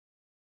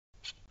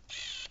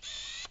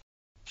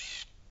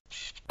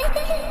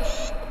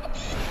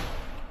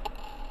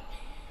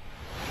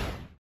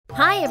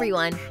Hi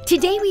everyone!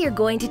 Today we are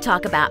going to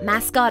talk about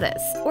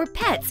Mascotas, or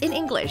Pets in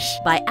English,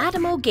 by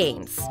Atomo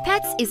Games.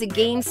 Pets is a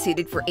game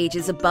suited for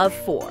ages above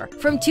 4,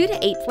 from 2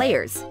 to 8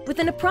 players, with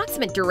an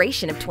approximate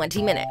duration of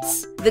 20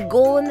 minutes. The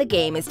goal in the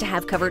game is to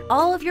have covered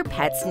all of your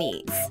pet's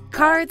needs.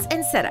 Cards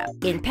and setup.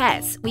 In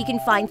Pets, we can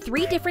find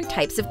 3 different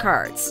types of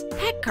cards.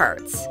 Pet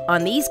cards.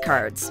 On these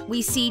cards,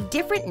 we see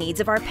different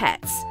needs of our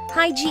pets: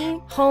 hygiene,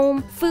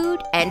 home,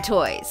 food, and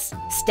toys.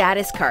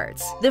 Status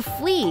cards. The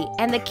flea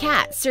and the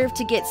cat serve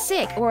to get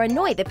sick or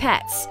annoy the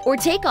pets, or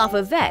take off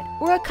a vet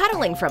or a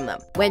cuddling from them.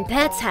 When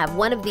pets have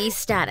one of these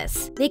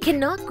status, they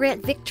cannot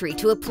grant victory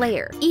to a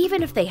player,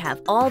 even if they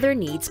have all their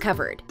needs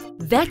covered.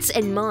 Vets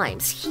and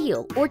mimes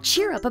heal or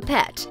cheer up a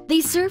pet.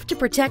 They serve to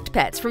protect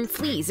pets from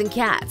fleas and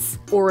cats,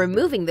 or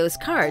removing those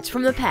cards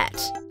from the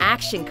pet.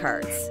 Action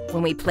cards.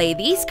 When we play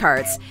these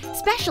cards,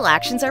 special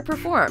actions are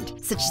performed,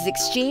 such as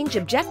exchange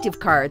objective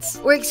cards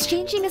or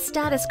exchanging a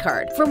status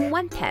card from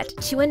one pet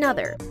to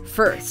another.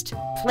 First,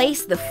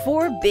 place the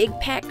 4 big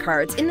pet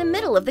cards in the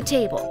middle of the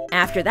table.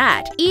 After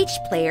that, each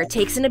player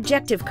takes an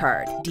objective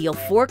card. Deal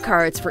 4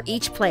 cards for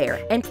each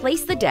player and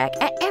place the deck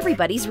at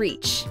everybody's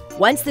reach.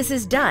 Once this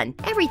is done,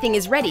 everything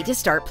is ready to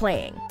start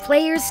playing.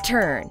 Player's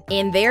turn.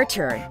 In their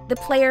turn, the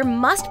player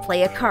must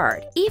play a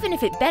card, even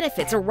if it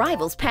benefits a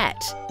rival's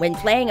pet. When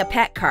playing a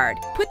pet card,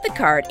 put the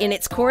card in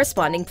its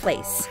corresponding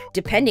place,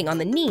 depending on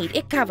the need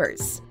it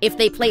covers. If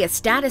they play a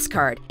status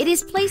card, it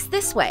is placed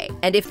this way,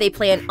 and if they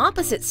play an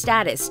opposite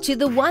status to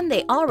the one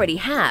they already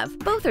have,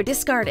 both are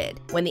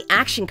discarded. When the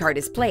action card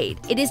is played,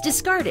 it is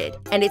discarded,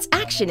 and its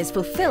action is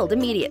fulfilled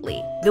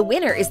immediately. The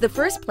winner is the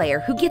first player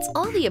who gets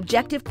all the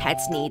objective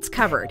pet's needs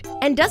covered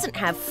and doesn't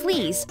have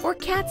fleas or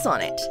cats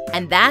on it.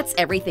 And that's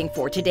everything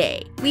for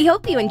today. We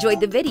hope you enjoyed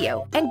the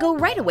video and go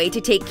right away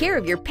to take care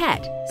of your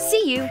pet.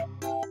 See you!